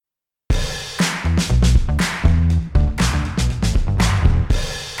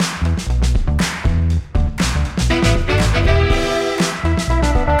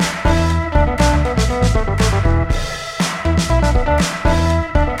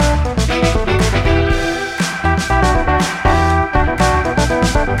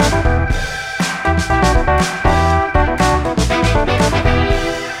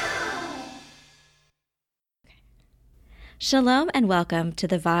Shalom and welcome to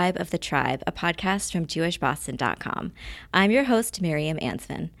The Vibe of the Tribe, a podcast from JewishBoston.com. I'm your host, Miriam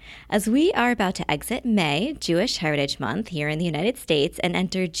Ansman. As we are about to exit May, Jewish Heritage Month here in the United States, and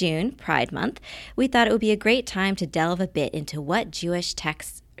enter June, Pride Month, we thought it would be a great time to delve a bit into what Jewish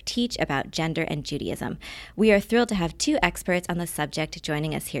texts teach about gender and Judaism. We are thrilled to have two experts on the subject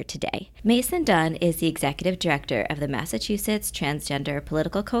joining us here today. Mason Dunn is the executive director of the Massachusetts Transgender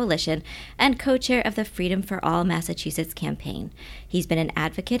Political Coalition and co-chair of the Freedom for All Massachusetts campaign. He's been an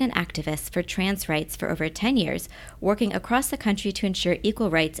advocate and activist for trans rights for over 10 years, working across the country to ensure equal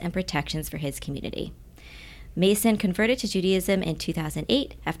rights and protections for his community. Mason converted to Judaism in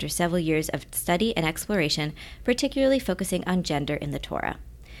 2008 after several years of study and exploration, particularly focusing on gender in the Torah.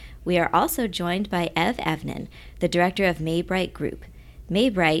 We are also joined by Ev Evnen, the director of Maybright Group.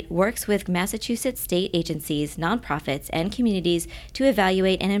 Maybright works with Massachusetts state agencies, nonprofits, and communities to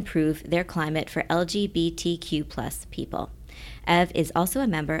evaluate and improve their climate for LGBTQ+ people. Ev is also a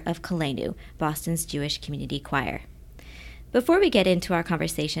member of Kalenu, Boston's Jewish community choir. Before we get into our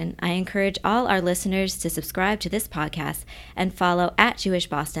conversation, I encourage all our listeners to subscribe to this podcast and follow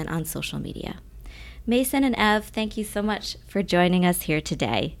 @JewishBoston on social media. Mason and Ev, thank you so much for joining us here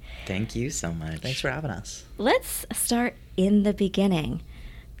today. Thank you so much. Thanks for having us. Let's start in the beginning.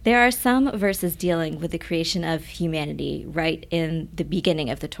 There are some verses dealing with the creation of humanity right in the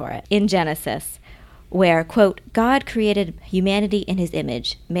beginning of the Torah, in Genesis, where, quote, God created humanity in his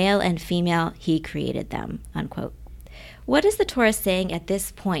image, male and female, he created them, unquote. What is the Torah saying at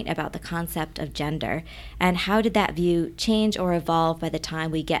this point about the concept of gender, and how did that view change or evolve by the time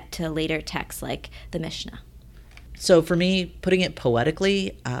we get to later texts like the Mishnah? So for me, putting it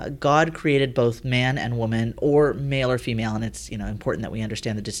poetically, God created both man and woman, or male or female, and it's important that we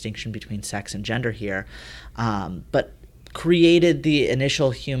understand the distinction between sex and gender here, but created the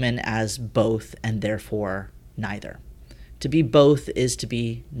initial human as both and therefore neither. To be both is to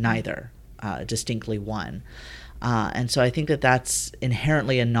be neither, distinctly one. And so I think that that's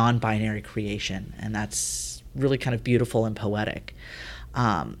inherently a non-binary creation, and that's really kind of beautiful and poetic.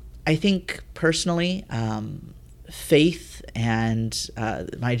 I think personally, faith and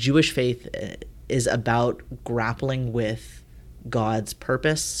my Jewish faith is about grappling with God's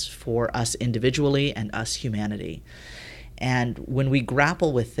purpose for us individually and us humanity. And when we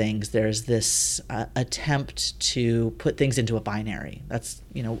grapple with things, there's this attempt to put things into a binary. That's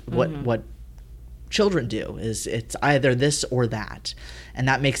what children do, is it's either this or that, and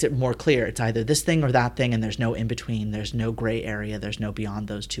that makes it more clear. It's either this thing or that thing, and there's no in between, there's no gray area, there's no beyond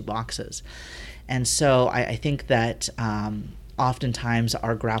those two boxes. And so I think that oftentimes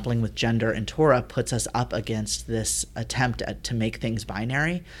our grappling with gender in Torah puts us up against this attempt to make things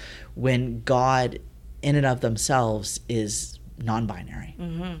binary, when God in and of themselves is non-binary.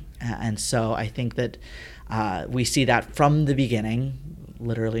 Mm-hmm. And so I think that we see that from the beginning,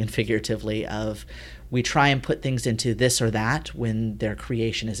 literally and figuratively, of we try and put things into this or that when their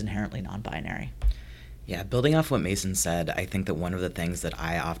creation is inherently non-binary. Yeah, building off what Mason said, I think that one of the things that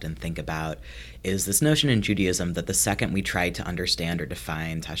I often think about is this notion in Judaism that the second we tried to understand or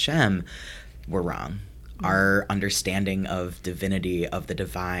define Hashem, we're wrong. Mm-hmm. Our understanding of divinity, of the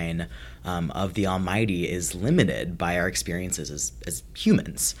divine, of the Almighty is limited by our experiences as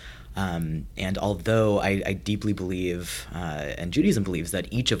humans. And although I deeply believe, and Judaism believes,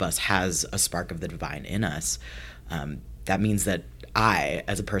 that each of us has a spark of the divine in us, that means that I,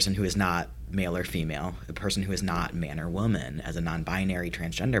 as a person who is not male or female, a person who is not man or woman, as a non-binary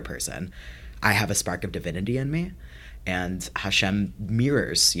transgender person, I have a spark of divinity in me. And Hashem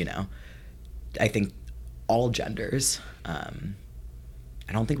mirrors, I think, all genders. I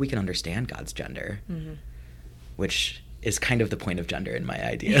don't think we can understand God's gender, mm-hmm. which is kind of the point of gender in my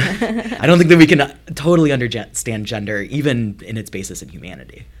idea. I don't think that we can totally understand gender, even in its basis in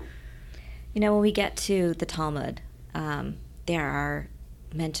humanity. When we get to the Talmud, there are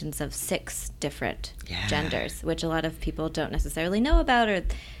mentions of 6 different genders, which a lot of people don't necessarily know about or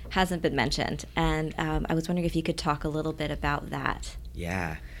hasn't been mentioned. And I was wondering if you could talk a little bit about that.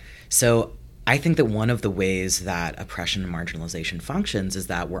 Yeah. So I think that one of the ways that oppression and marginalization functions is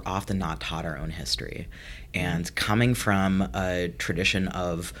that we're often not taught our own history. And coming from a tradition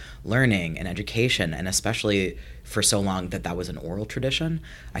of learning and education, and especially for so long that was an oral tradition,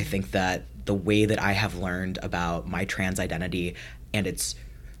 I think that the way that I have learned about my trans identity and its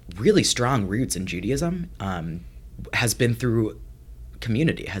really strong roots in Judaism has been through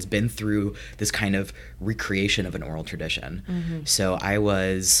community, has been through this kind of recreation of an oral tradition. Mm-hmm. So I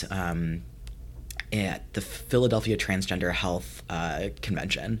was at the Philadelphia Transgender Health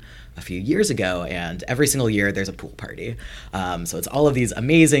Convention a few years ago, and every single year there's a pool party. So it's all of these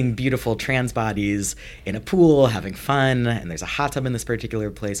amazing, beautiful trans bodies in a pool having fun, and there's a hot tub in this particular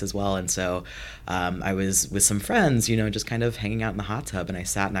place as well. And so I was with some friends, just kind of hanging out in the hot tub, and I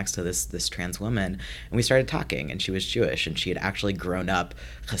sat next to this trans woman, and we started talking, and she was Jewish, and she had actually grown up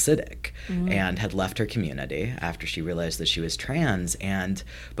Hasidic and had left her community after she realized that she was trans,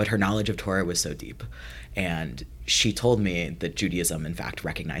 but her knowledge of Torah was so deep. And she told me that Judaism, in fact,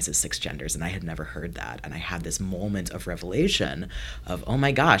 recognizes 6 genders, and I had never heard that. And I had this moment of revelation of, oh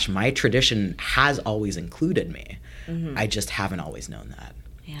my gosh, my tradition has always included me. I just haven't always known that.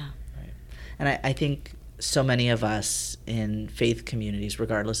 Yeah. Right. And I think so many of us in faith communities,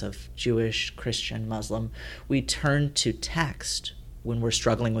 regardless of Jewish, Christian, Muslim, we turn to text when we're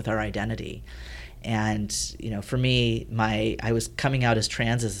struggling with our identity. And, for me, I was coming out as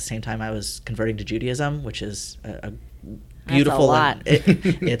trans at the same time I was converting to Judaism, which is a beautiful... That's a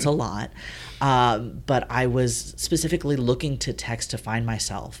lot. It's a lot. But I was specifically looking to text to find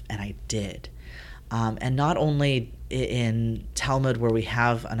myself, and I did. And not only in Talmud, where we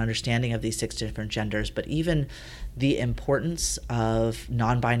have an understanding of these 6 different genders, but even the importance of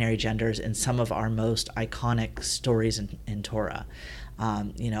non-binary genders in some of our most iconic stories in Torah.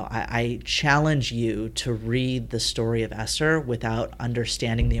 I challenge you to read the story of Esther without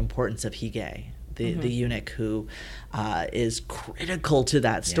understanding the importance of Hige, the eunuch who is critical to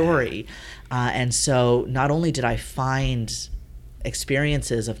that story. And so not only did I find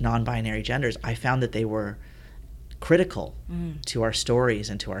experiences of non-binary genders, I found that they were critical to our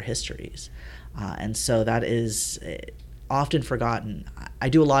stories and to our histories. And so that is often forgotten. I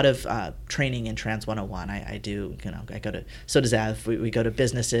do a lot of training in Trans 101. I go to, so does Ev, we go to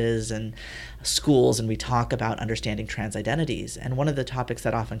businesses and schools, and we talk about understanding trans identities. And one of the topics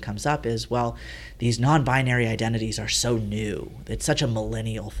that often comes up is, well, these non-binary identities are so new. It's such a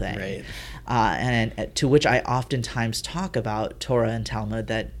millennial thing. Right. And to which I oftentimes talk about Torah and Talmud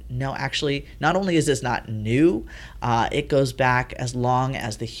that, no, actually, not only is this not new, it goes back as long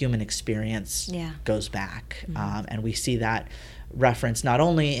as the human experience goes back. And we see that reference not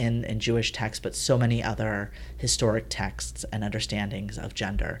only in Jewish texts, but so many other historic texts and understandings of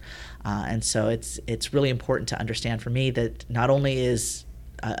gender. And so it's really important to understand for me that not only is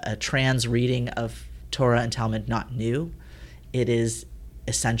a trans reading of Torah and Talmud not new, it is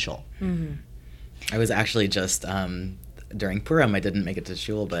essential. I was actually just during Purim, I didn't make it to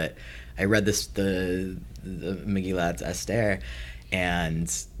shul, but I read the Megillat Esther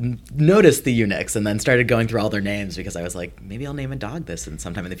and noticed the eunuchs, and then started going through all their names, because I was like, maybe I'll name a dog this in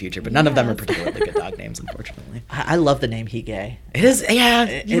sometime in the future. But none of them are particularly good dog names, unfortunately. I love the name Hige. It is,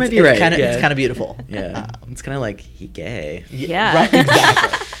 yeah, you might be right. It's kind of beautiful. Yeah, it's kind of like Hige. Yeah. Right,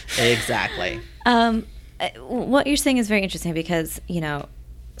 exactly. Exactly. What you're saying is very interesting, because,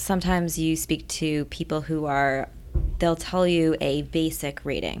 sometimes you speak to people who they'll tell you a basic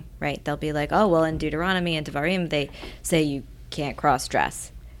reading, right? They'll be like, oh, well, in Deuteronomy and Devarim, they say you can't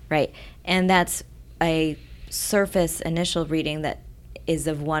cross-dress, right? And that's a surface initial reading that is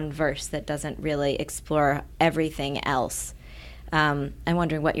of one verse that doesn't really explore everything else. I'm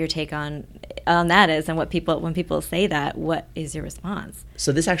wondering what your take on that is, and when people say that, what is your response?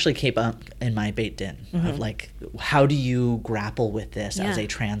 So this actually came up in my Beit Din of how do you grapple with this as a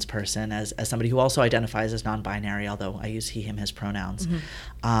trans person, as somebody who also identifies as non-binary, although I use he, him, his pronouns.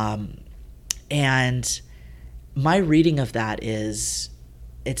 And my reading of that is,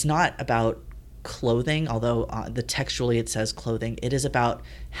 it's not about clothing, although textually it says clothing. It is about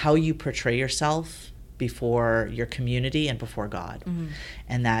how you portray yourself before your community and before God.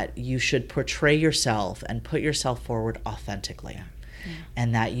 And that you should portray yourself and put yourself forward authentically.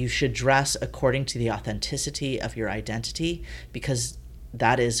 And that you should dress according to the authenticity of your identity, because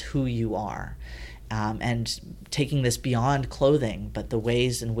that is who you are. And taking this beyond clothing, but the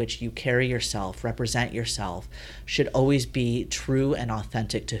ways in which you carry yourself, represent yourself, should always be true and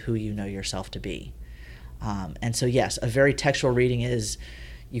authentic to who you know yourself to be. And so, yes, a very textual reading is,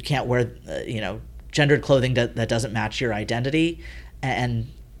 you can't wear, gendered clothing that doesn't match your identity. And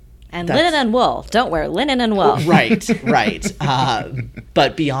linen and wool. Don't wear linen and wool. Right.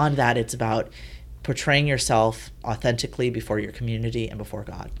 But beyond that, it's about portraying yourself authentically before your community and before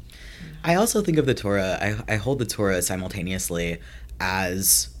God. I also think of the Torah, I hold the Torah simultaneously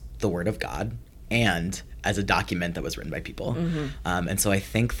as the Word of God and as a document that was written by people. And so I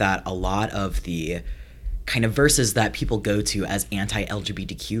think that a lot of the kind of verses that people go to as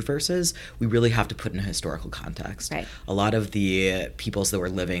anti-LGBTQ verses, we really have to put in a historical context. Right. A lot of the peoples that were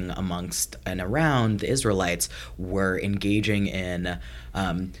living amongst and around the Israelites were engaging in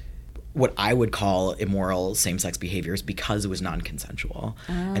what I would call immoral same-sex behaviors because it was non-consensual.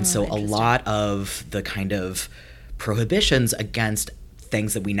 And so a interesting. lot of the kind of prohibitions against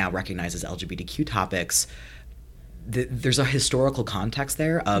things that we now recognize as LGBTQ topics, there's a historical context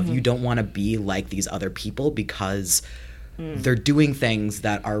there of you don't want to be like these other people because they're doing things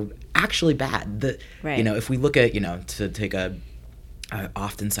that are actually bad. Right. You know, if we look at, you know, to take a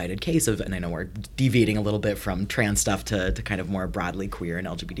often cited case of, and I know we're deviating a little bit from trans stuff to kind of more broadly queer and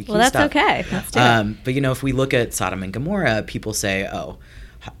LGBTQ Well, that's stuff. okay. Let's do it. But, you know, if we look at Sodom and Gomorrah, people say, oh,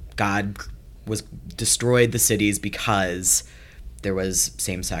 God destroyed the cities because there was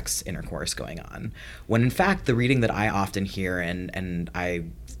same-sex intercourse going on. When in fact, the reading that I often hear and I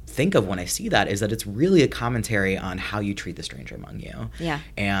think of when I see that is that it's really a commentary on how you treat the stranger among you. Yeah.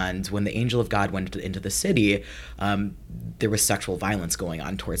 And when the angel of God went into the city, there was sexual violence going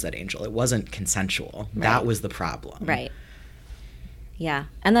on towards that angel. It wasn't consensual. Right. That was the problem. Right. Yeah.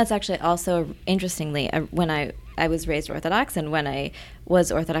 And that's actually also, interestingly, when I was raised Orthodox, and when I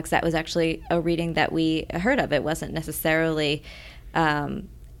was Orthodox, that was actually a reading that we heard of. It wasn't necessarily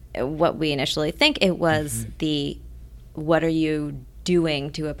what we initially think. It was what are you doing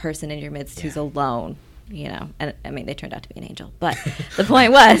to a person in your midst who's alone, you know? And I mean, they turned out to be an angel, but the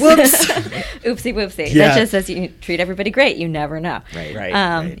point was, oopsie whoopsie. Yeah. That just says you treat everybody great. You never know. Right.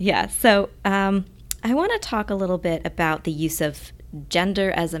 Right. Yeah. So I want to talk a little bit about the use of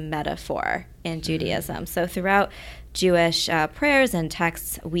gender as a metaphor in Judaism. So throughout Jewish prayers and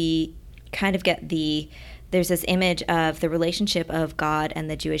texts, we kind of get there's this image of the relationship of God and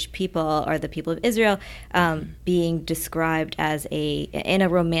the Jewish people, or the people of Israel, being described as in a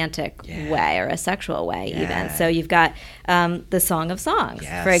romantic way, or a sexual way even. So you've got the Song of Songs,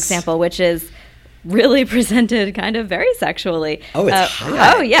 for example, which is really presented kind of very sexually. Oh, it's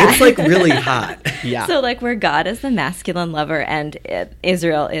hot. Oh, yeah. It's like really hot. Yeah. So like where God is the masculine lover and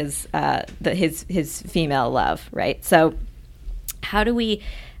Israel is his female love, right? So how do we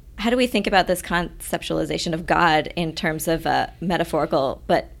think about this conceptualization of God in terms of a metaphorical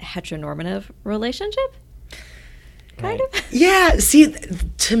but heteronormative relationship? Kind of? Yeah, see,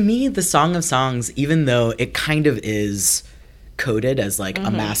 to me, the Song of Songs, even though it kind of is coded as like a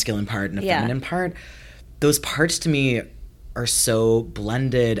masculine part and a feminine part, those parts to me are so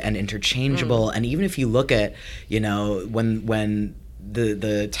blended and interchangeable. And even if you look at, you know, when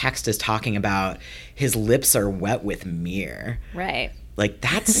the text is talking about his lips are wet with myrrh. Right. Like,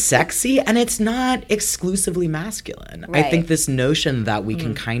 that's sexy, and it's not exclusively masculine. Right. I think this notion that we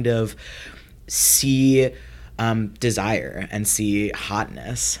can kind of see desire and see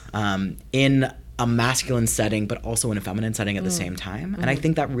hotness in a masculine setting, but also in a feminine setting at the same time. And I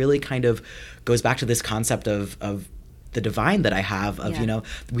think that really kind of goes back to this concept of the divine that I have of, you know,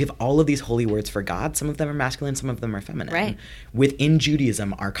 we have all of these holy words for God. Some of them are masculine, some of them are feminine. Right. Within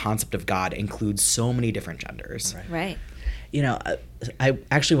Judaism, our concept of God includes so many different genders. Right. You know, I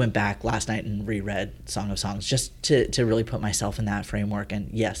actually went back last night and reread Song of Songs just to really put myself in that framework. And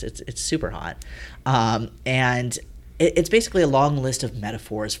yes, it's super hot. And it's basically a long list of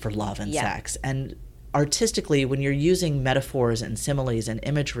metaphors for love and sex. And artistically, when you're using metaphors and similes and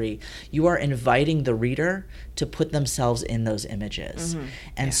imagery, you are inviting the reader to put themselves in those images.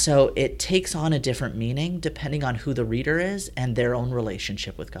 And so it takes on a different meaning depending on who the reader is and their own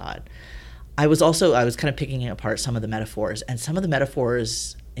relationship with God. I was kind of picking apart some of the metaphors, and some of the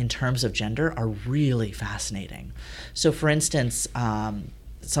metaphors in terms of gender are really fascinating. So for instance,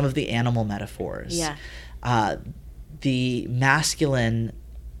 some of the animal metaphors. The masculine,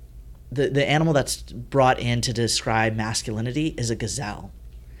 the animal that's brought in to describe masculinity is a gazelle.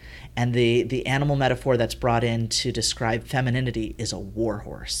 And the animal metaphor that's brought in to describe femininity is a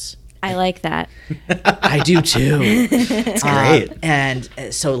warhorse. I like that. I do too. It's great. And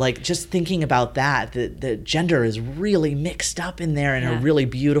so, like, just thinking about that, the gender is really mixed up in there in a really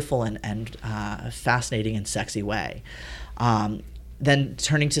beautiful and fascinating and sexy way. Then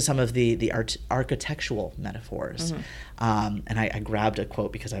turning to some of the architectural metaphors. And I grabbed a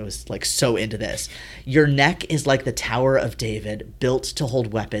quote because I was like so into this. Your neck is like the Tower of David, built to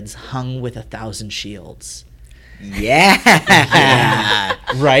hold weapons, hung with 1,000 shields. Yeah.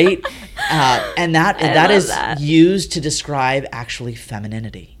 Right? And that is that. used to describe actually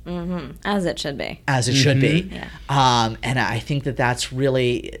femininity. As it should be. As it should be. Yeah. And I think that's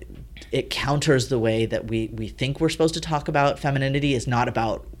really, it counters the way that we think we're supposed to talk about femininity is not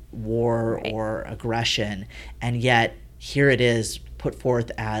about war or aggression. And yet here it is put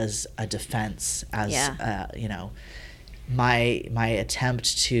forth as a defense, as, you know, my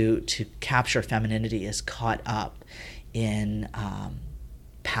attempt to capture femininity is caught up in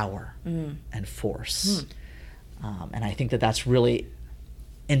power and force. And I think that's really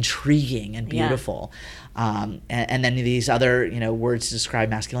intriguing and beautiful. And then these other, words to describe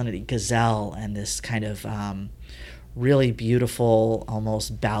masculinity, gazelle, and this kind of really beautiful,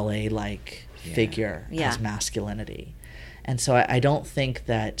 almost ballet-like figure as masculinity. And so I don't think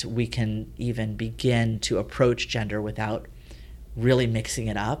that we can even begin to approach gender without really mixing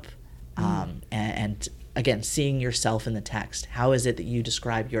it up. And again, seeing yourself in the text. How is it that you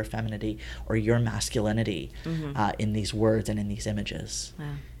describe your femininity or your masculinity in these words and in these images? Wow.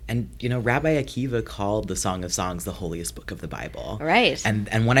 And, Rabbi Akiva called the Song of Songs the holiest book of the Bible. Right.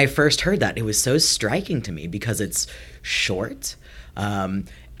 And when I first heard that, it was so striking to me because it's short and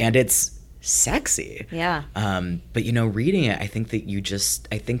it's sexy. Yeah. But, reading it, I think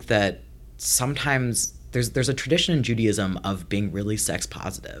that sometimes there's a tradition in Judaism of being really sex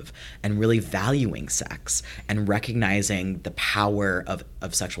positive and really valuing sex and recognizing the power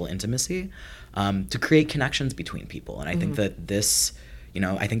of sexual intimacy to create connections between people. And I think that this,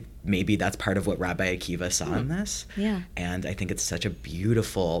 I think maybe that's part of what Rabbi Akiva saw in this. Yeah. And I think it's such a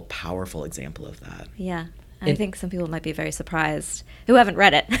beautiful, powerful example of that. Yeah. I think some people might be very surprised who haven't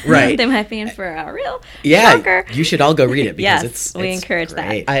read it. Right. They might be in for a real Yeah, shocker. you should all go read it because yes, we we encourage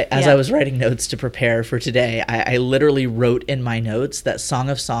great. that. As I was writing notes to prepare for today, I literally wrote in my notes that Song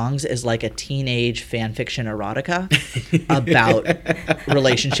of Songs is like a teenage fan fiction erotica about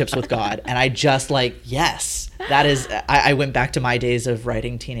relationships with God. And I just yes, that is, I went back to my days of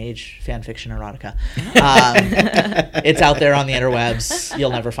writing teenage fan fiction erotica. It's out there on the interwebs.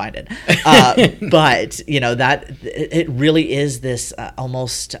 You'll never find it. But, that it really is this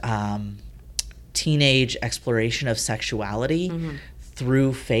almost teenage exploration of sexuality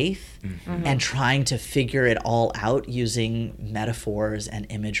through faith and trying to figure it all out using metaphors and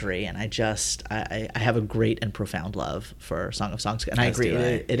imagery. And I have a great and profound love for Song of Songs. And I agree.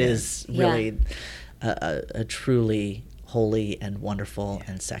 It is really a truly holy and wonderful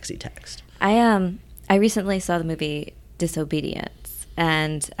and sexy text. I recently saw the movie Disobedience.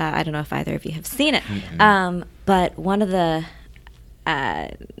 And I don't know if either of you have seen it, but one of the,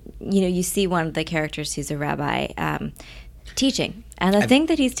 you see one of the characters who's a rabbi teaching, and the thing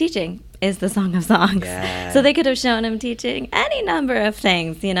that he's teaching is the Song of Songs. Yeah. So they could have shown him teaching any number of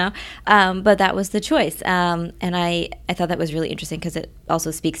things, but that was the choice. And I thought that was really interesting because it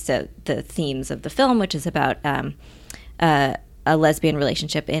also speaks to the themes of the film, which is about a lesbian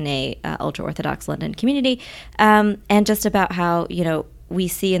relationship in a ultra-Orthodox London community, and just about how, we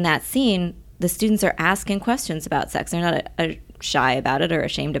see in that scene the students are asking questions about sex. They're not shy about it or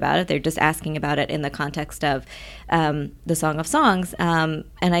ashamed about it. They're just asking about it in the context of the Song of Songs. And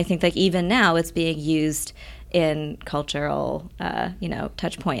I think even now it's being used in cultural,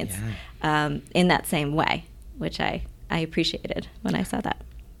 touch points in that same way, which I appreciated when I saw that.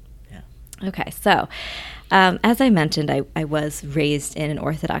 Yeah. Okay, so as I mentioned, I was raised in an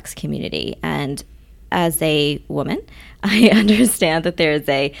Orthodox community, and as a woman, I understand that there's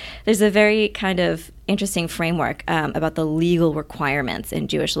a very kind of interesting framework about the legal requirements in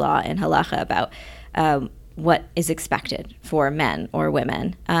Jewish law and halacha about what is expected for men or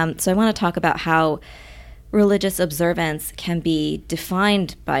women. So I want to talk about how religious observance can be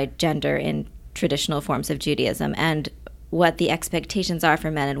defined by gender in traditional forms of Judaism, and what the expectations are for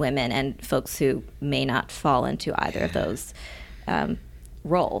men and women and folks who may not fall into either of those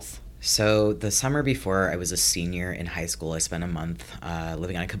roles. So the summer before I was a senior in high school, I spent a month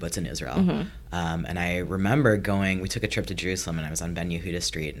living on a kibbutz in Israel. And I remember we took a trip to Jerusalem, and I was on Ben Yehuda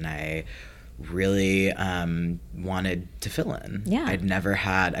Street, and I really wanted tefillin. Yeah. I'd never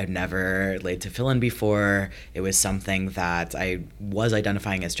laid tefillin before. It was something that I was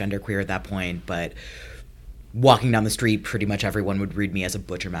identifying as genderqueer at that point, but walking down the street, pretty much everyone would read me as a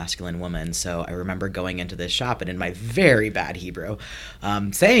butch or masculine woman. So I remember going into this shop and in my very bad Hebrew,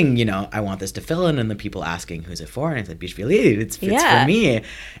 saying, I want this tefillin, and the people asking, who's it for? And I said, Bishvili, it's for me.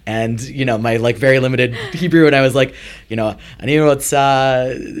 And, my very limited Hebrew, and I was like, Ani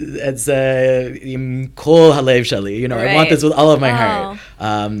rotza kol halev shali, I want this with all of my heart.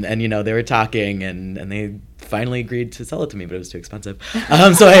 And, they were talking and they finally agreed to sell it to me, but it was too expensive.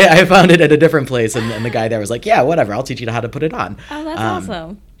 So I found it at a different place, and the guy there was like, yeah, whatever, I'll teach you how to put it on. Oh, that's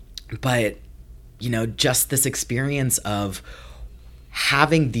awesome. But, just this experience of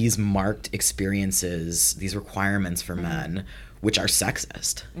having these marked experiences, these requirements for men, which are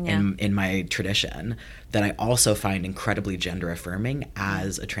sexist in my tradition, that I also find incredibly gender affirming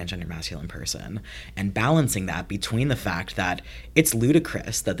as a transgender masculine person, and balancing that between the fact that it's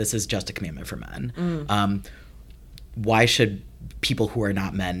ludicrous that this is just a commandment for men. Why should people who are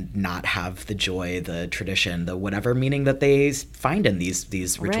not men not have the joy, the tradition, the whatever meaning that they find in these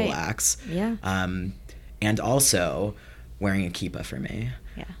ritual acts? Yeah. And also, wearing a kippah for me,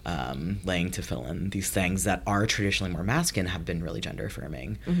 laying tefillin, these things that are traditionally more masculine have been really gender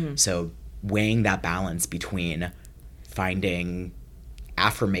affirming. So weighing that balance between finding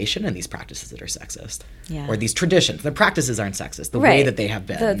affirmation in these practices that are sexist, or these traditions. The practices aren't sexist, the way that they have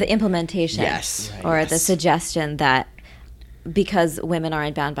been. The implementation, or the suggestion that because women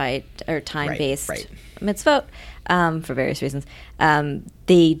aren't bound by or time-based mitzvot for various reasons,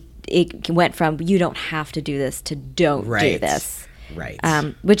 it went from you don't have to do this to don't do this,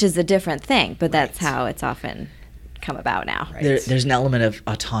 which is a different thing, but that's how it's often come about now. There's an element of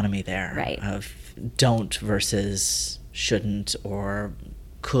autonomy there, of don't versus shouldn't or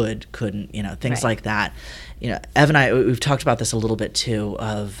couldn't, things like that. Ev and I, we've talked about this a little bit too,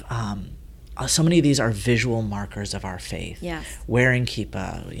 of so many of these are visual markers of our faith. Yes. Wearing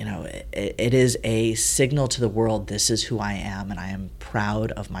kippah, it is a signal to the world, this is who I am, and I am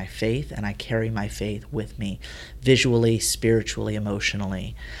proud of my faith, and I carry my faith with me, visually, spiritually,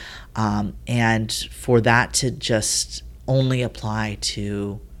 emotionally. And for that to just only apply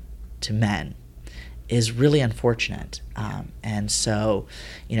to men is really unfortunate. And so,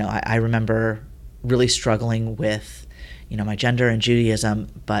 I remember really struggling with, my gender and Judaism,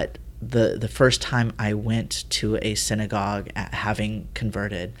 but the first time I went to a synagogue having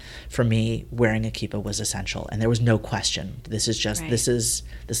converted, for me, wearing a kippah was essential. And there was no question. This is just, this is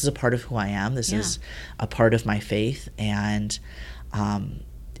a part of who I am. This is a part of my faith. And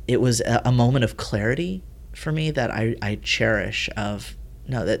it was a moment of clarity for me that I cherish of,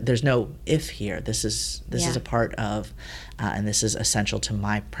 no, that there's no if here. This is a part of, and this is essential to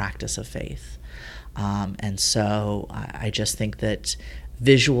my practice of faith. And so I just think that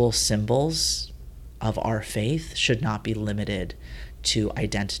visual symbols of our faith should not be limited to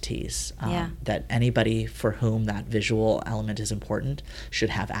identities. That anybody for whom that visual element is important should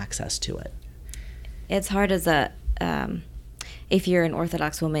have access to it. It's hard as if you're an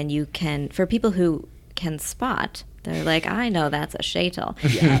Orthodox woman, you can, for people who can spot, they're like, I know that's a sheitel.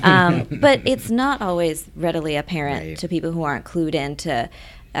 But it's not always readily apparent to people who aren't clued into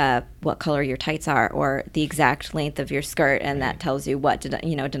what color your tights are or the exact length of your skirt, and that tells you what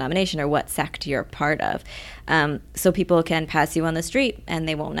denomination or what sect you're part of. So people can pass you on the street and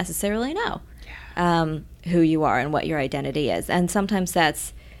they won't necessarily know who you are and what your identity is. And sometimes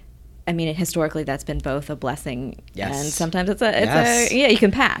that's, historically that's been both a blessing and sometimes you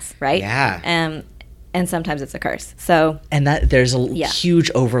can pass, right? And sometimes it's a curse. So, and that there's a huge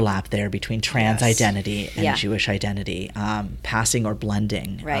overlap there between trans identity and Jewish identity. Passing or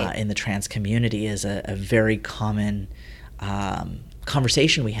blending in the trans community is a very common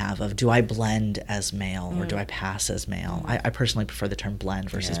conversation we have of, do I blend as male or do I pass as male? I personally prefer the term blend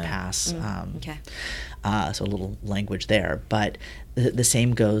versus pass. So a little language there. But the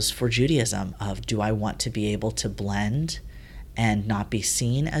same goes for Judaism of, do I want to be able to blend and not be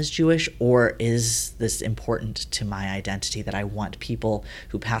seen as Jewish, or is this important to my identity that I want people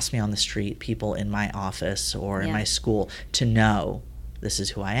who pass me on the street, people in my office or in my school, to know this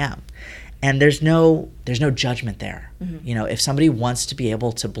is who I am? And there's no judgment there. If somebody wants to be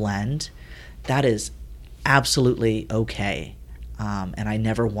able to blend, that is absolutely okay. And I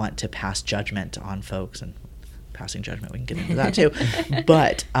never want to pass judgment on folks, and passing judgment, we can get into that too.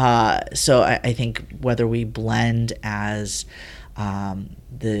 But so I think whether we blend as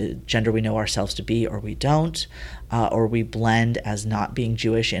the gender we know ourselves to be or we don't, or we blend as not being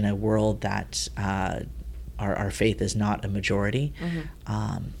Jewish in a world that our faith is not a majority,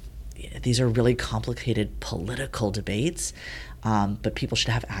 these are really complicated political debates, but people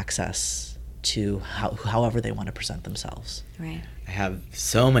should have access to however they want to present themselves. Right. I have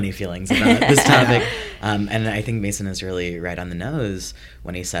so many feelings about this topic. And I think Mason is really right on the nose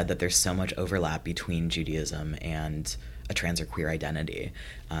when he said that there's so much overlap between Judaism and a trans or queer identity.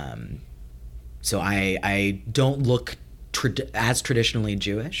 So I don't look as traditionally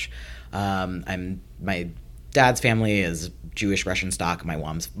Jewish. My dad's family is Jewish Russian stock. My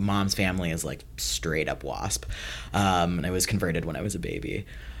mom's family is like straight up WASP. And I was converted when I was a baby.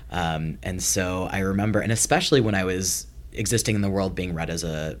 And so I remember, and especially when I was existing in the world being read as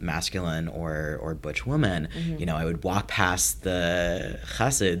a masculine or butch woman, I would walk past the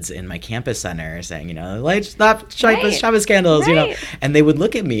chassids in my campus center saying, like, stop Shabbos candles, and they would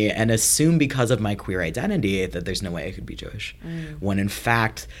look at me and assume because of my queer identity that there's no way I could be Jewish. When in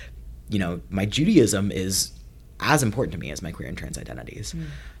fact, my Judaism is as important to me as my queer and trans identities.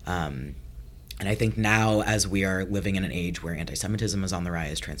 And I think now, as we are living in an age where anti-Semitism is on the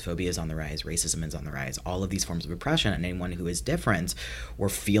rise, transphobia is on the rise, racism is on the rise, all of these forms of oppression, and anyone who is different, we're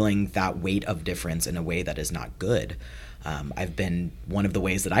feeling that weight of difference in a way that is not good. One of the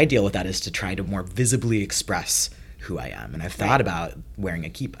ways that I deal with that is to try to more visibly express who I am. And I've thought about wearing a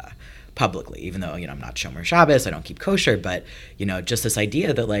kippah publicly, even though, I'm not Shomer Shabbos, I don't keep kosher, but, just this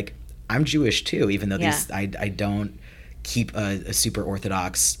idea that, like, I'm Jewish too, even though I don't keep a super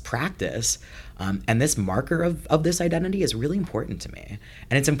Orthodox practice. And this marker of this identity is really important to me.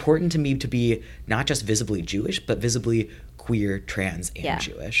 And it's important to me to be not just visibly Jewish, but visibly queer, trans, and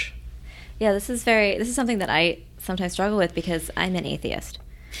Jewish. Yeah, this is something that I sometimes struggle with because I'm an atheist.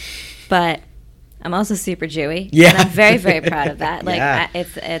 But I'm also super Jewy. Yeah. And I'm very, very proud of that. Like,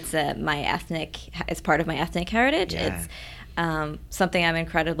 it's part of my ethnic heritage. Yeah. It's something I'm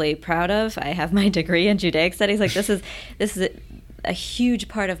incredibly proud of. I have my degree in Judaic studies. Like, this is a huge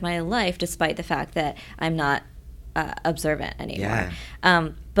part of my life, despite the fact that I'm not observant anymore. Yeah.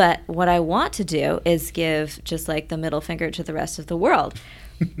 But what I want to do is give just like the middle finger to the rest of the world.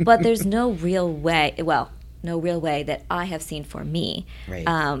 But there's no real way that I have seen for me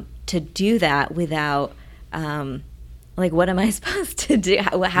to do that without like, what am I supposed to do?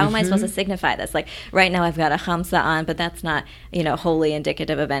 How am I supposed to signify this? Like, right now I've got a chamsa on, but that's not, wholly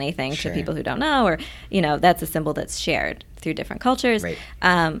indicative of anything to people who don't know, or, that's a symbol that's shared through different cultures. Right.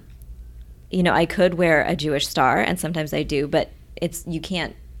 I could wear a Jewish star, and sometimes I do, but you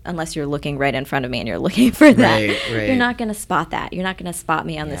can't, unless you're looking right in front of me and you're looking for that. Right. You're not going to spot that. You're not going to spot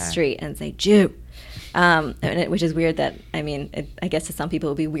me on the street and say, Jew. Which is weird that, I guess to some people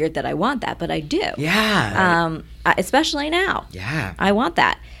it would be weird that I want that, but I do. Yeah. Especially now. Yeah. I want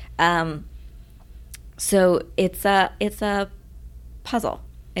that. So it's a puzzle.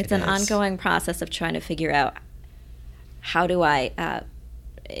 It's an ongoing process of trying to figure out how do I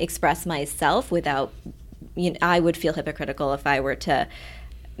express myself without, I would feel hypocritical if I were to,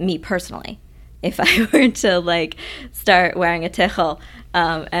 me personally, if I were to like start wearing a tichel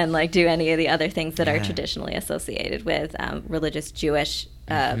and like do any of the other things that are traditionally associated with religious Jewish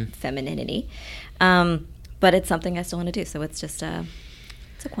femininity. But it's something I still want to do. So it's just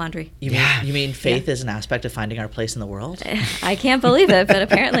it's a quandary. You mean faith is an aspect of finding our place in the world? I can't believe it, but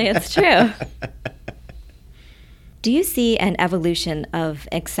apparently it's true. Do you see an evolution of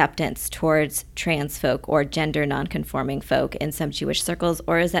acceptance towards trans folk or gender nonconforming folk in some Jewish circles,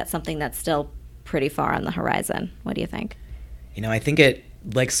 or is that something that's still pretty far on the horizon? What do you think? I think it,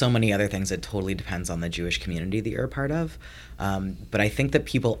 like so many other things, it totally depends on the Jewish community that you're a part of. But I think that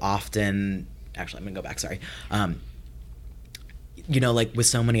people often, actually, I'm going to go back, sorry. Like with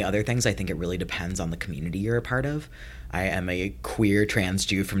so many other things, I think it really depends on the community you're a part of. I am a queer trans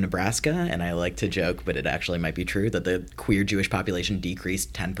Jew from Nebraska, and I like to joke, but it actually might be true, that the queer Jewish population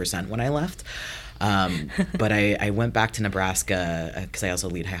decreased 10% when I left. But I went back to Nebraska because I also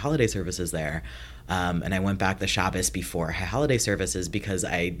lead High Holiday services there. And I went back the Shabbos before High Holiday services because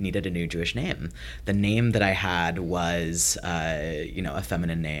I needed a new Jewish name. The name that I had was, a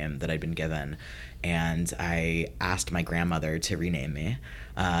feminine name that I'd been given. And I asked my grandmother to rename me.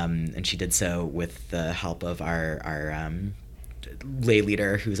 And she did so with the help of our lay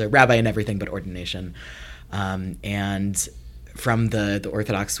leader, who's a rabbi in everything but ordination. And from the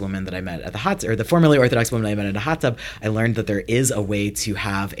Orthodox woman that I met at the hot tub, or the formerly Orthodox woman I met at a hot tub, I learned that there is a way to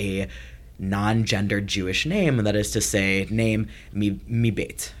have a non-gendered Jewish name, and that is to say, name mi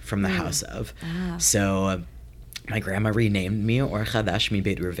beit, from the house of. Ah. So my grandma renamed me Or Chadash mi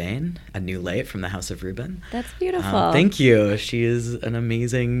beit Ruvain, a new light from the house of Reuben. That's beautiful. Thank you. She is an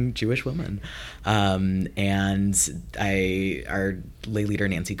amazing Jewish woman. And our lay leader,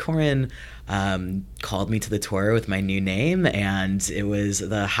 Nancy Corin, called me to the Torah with my new name, and it was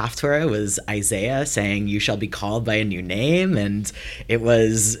the Haftorah was Isaiah saying, "You shall be called by a new name," and it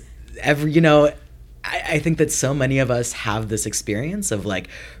was I think that so many of us have this experience of like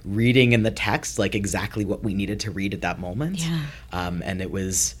reading in the text like exactly what we needed to read at that moment. Yeah. And it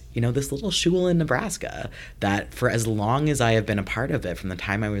was, this little shul in Nebraska that for as long as I have been a part of it, from the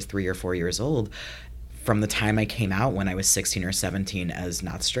time I was 3 or 4 years old, from the time I came out when I was 16 or 17 as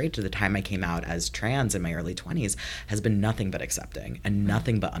not straight to the time I came out as trans in my early 20s, has been nothing but accepting and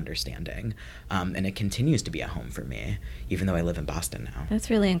nothing but understanding. And it continues to be a home for me, even though I live in Boston now. That's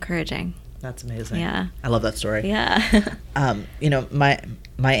really encouraging. That's amazing. Yeah. I love that story. Yeah. My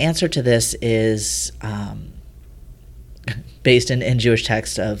answer to this is based in Jewish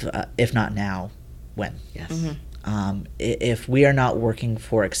text of if not now, when? Yes. Mm-hmm. If we are not working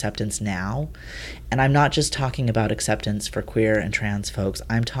for acceptance now, and I'm not just talking about acceptance for queer and trans folks,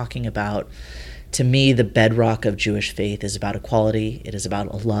 I'm talking about, to me, the bedrock of Jewish faith is about equality, it is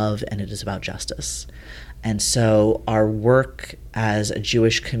about love, and it is about justice. And so our work as a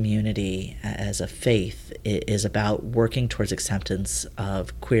Jewish community, as a faith, is about working towards acceptance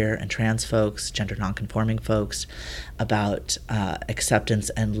of queer and trans folks, gender nonconforming folks, about acceptance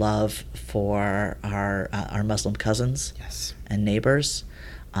and love for our Muslim cousins Yes. and neighbors,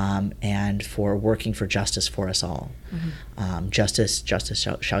 and for working for justice for us all. Justice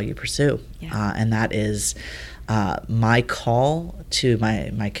shall you pursue. Yeah. And that is my call to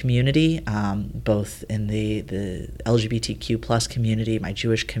my community, both in the LGBTQ plus community, my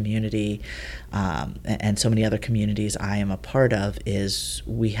Jewish community, and so many other communities I am a part of, is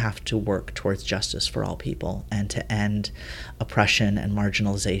we have to work towards justice for all people and to end oppression and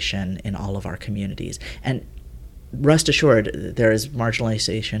marginalization in all of our communities. And rest assured, there is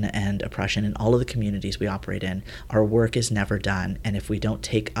marginalization and oppression in all of the communities we operate in. Our work is never done, and if we don't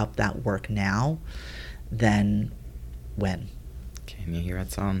take up that work now, then when? Can you hear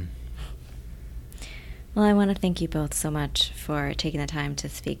that song? Well, I want to thank you both so much for taking the time to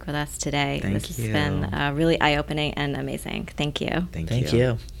speak with us today. Thank This you. has been really eye-opening and amazing. Thank you. Thank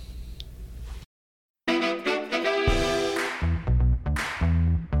you.